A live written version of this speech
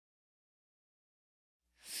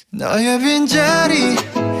너의 빈자리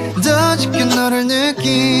더 짙게 너를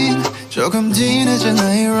느낀 조금 뒤늦은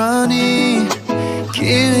irony 길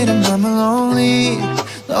잃은 밤을 lonely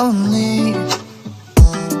lonely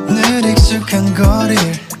늘 익숙한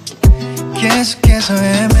거리를 계속해서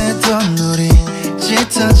헤매던 우리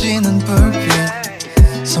짙어지는 불빛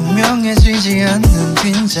선명해지지 않는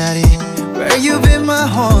빈자리 Where you been my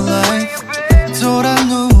whole life 돌아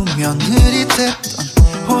누우면 흐릿했던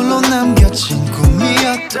홀로 남겨진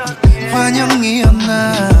꿈이었던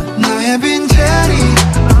환영이었나 너의 빈자리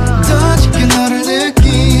더 짙게 너를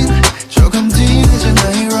느낀 조금 뒤늦은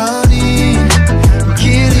irony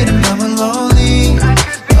길 잃은 밤은 lonely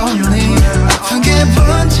lonely 아프게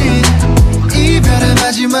번진 이별의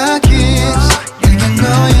마지막 kiss 내게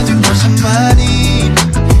너의 뒷모습만이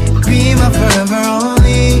Be my forever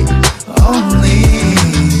only only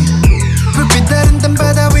불빛 다른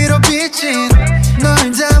땅바다 위로 비친 널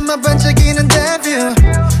담아 반짝이는 데뷔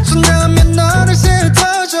손 닿으면 너를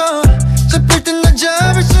세워줘 잡힐 땐 널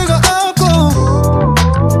잡을 수가 없고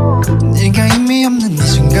네가 의미 없는 이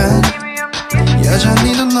순간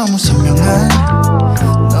여전히 넌 너무 선명한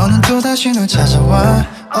너는 또다시 널 찾아와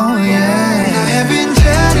oh yeah 너의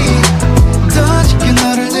빈자리 더 짙게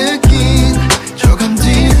너를 느낀 조금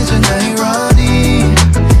뒤늦은 irony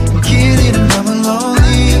길 잃은 밤은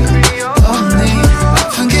lonely lonely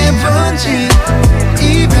아프게 번진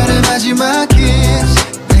이별의 마지막 kiss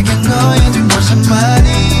내게 너의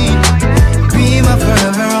뒷모습만이 Be my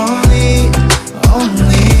forever only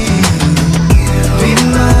only Be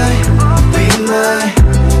my be my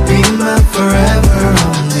be my forever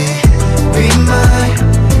only Be my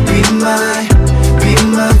be my be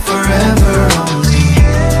my forever only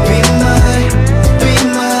Be my be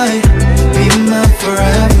my be my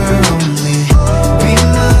forever only Be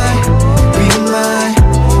my be my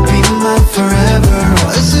be my forever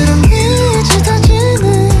어스름이 짙어지는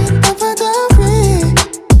밤바다 위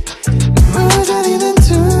물들이는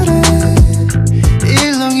둘의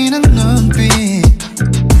일렁이는 눈빛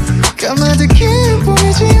까마득히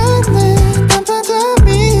보이지 않는 밤바다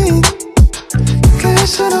밑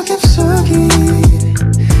갈수록 깊숙이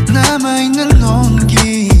남아있는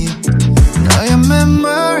온기 너의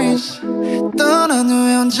memories 떠난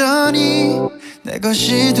후에 온전히 내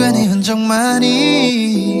것이 된 이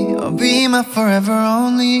흔적만이 Oh be my forever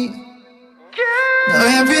only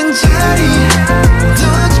너의 빈자리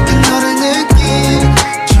더 짙게 너를 느낀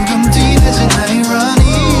조금 뒤늦은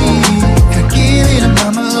irony 그 길 잃은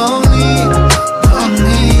밤을 lonely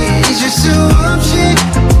lonely 잊을 수 없이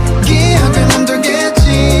기억을 맴돌겠지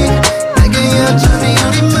내게 여전히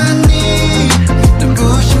우리만이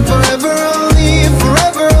눈부신 forever only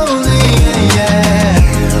forever only yeah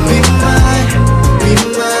Be my be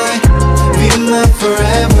my be my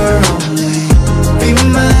forever only Be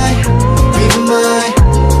my be my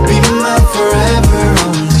be my forever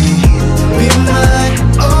only Be my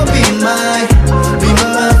oh be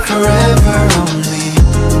my forever only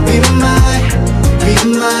Be my be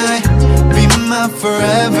my be my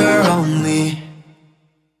forever only